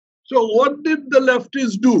So what did the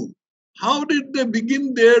leftists do? How did they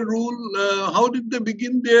begin their rule? How did they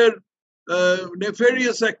begin their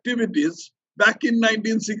nefarious activities back in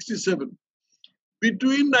 1967?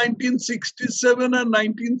 Between 1967 and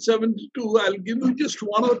 1972, I'll give you just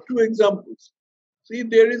one or two examples. See,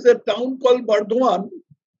 there is a town called Bardhaman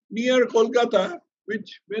near Kolkata,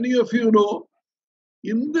 which many of you know.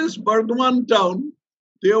 In this Bardhaman town,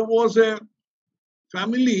 there was a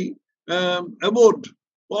family abode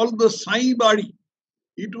called the Sainbari.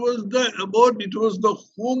 It was the abode, it was the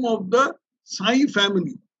home of the Sai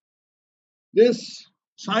family. This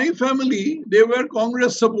Sai family, they were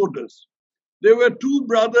Congress supporters. There were two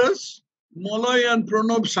brothers, Molloy and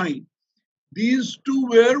Pranab Sai. These two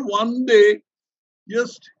were one day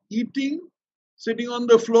just eating, sitting on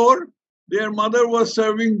the floor. Their mother was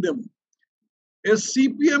serving them. A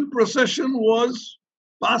CPM procession was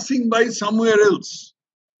passing by somewhere else.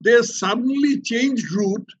 They suddenly changed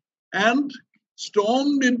route and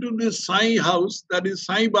stormed into this Sai house, that is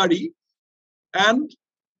Sainbari, and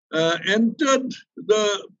entered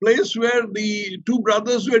the place where the two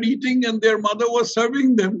brothers were eating and their mother was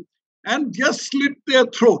serving them, and just slit their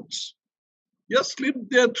throats. Just slit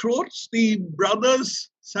their throats. The brothers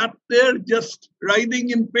sat there just writhing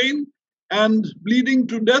in pain and bleeding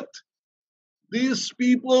to death. These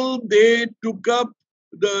people, they picked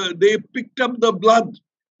up the blood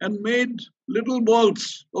and made little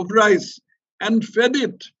balls of rice and fed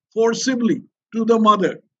it forcibly to the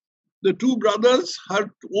mother. The two brothers, her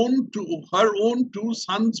own two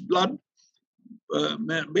sons' blood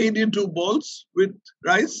made into balls with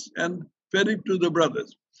rice and fed it to the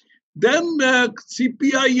brothers. Then a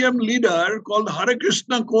CPIM leader called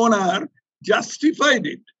Harakrishna Konar justified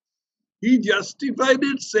it. He justified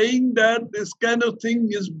it saying that this kind of thing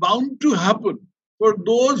is bound to happen for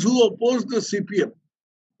those who oppose the CPM.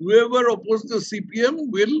 Whoever opposes the CPM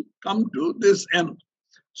will come to this end.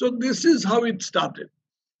 So this is how it started.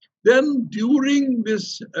 Then during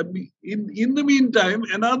this, in the meantime,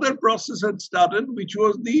 another process had started, which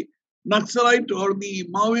was the Naxalite or the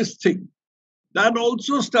Maoist thing. That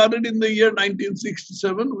also started in the year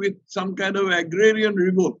 1967 with some kind of agrarian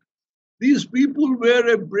revolt. These people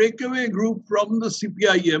were a breakaway group from the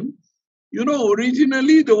CPIM. You know,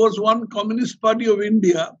 originally there was one Communist Party of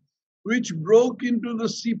India which broke into the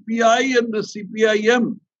CPI and the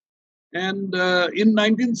CPIM and in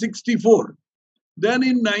 1964. Then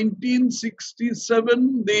in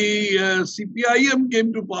 1967, the CPIM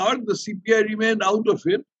came to power. The CPI remained out of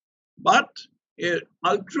it. But an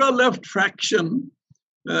ultra-left faction,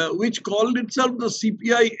 which called itself the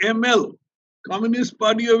CPI-ML, Communist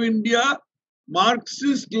Party of India,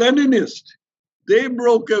 Marxist-Leninist, they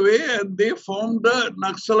broke away and they formed the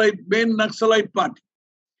main Naxalite party.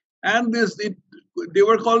 And they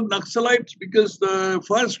were called Naxalites because the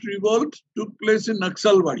first revolt took place in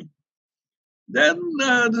Naxalbari. Then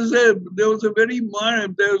there was a very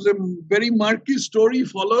murky story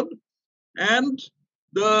followed, and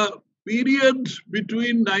the period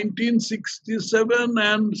between 1967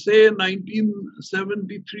 and say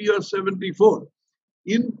 1973 or 74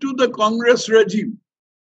 into the Congress regime,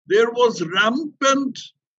 there was rampant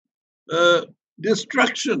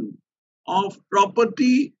destruction of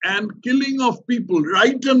property and killing of people,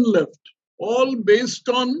 right and left, all based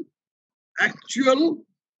on actual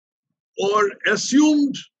or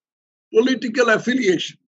assumed political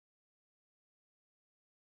affiliation.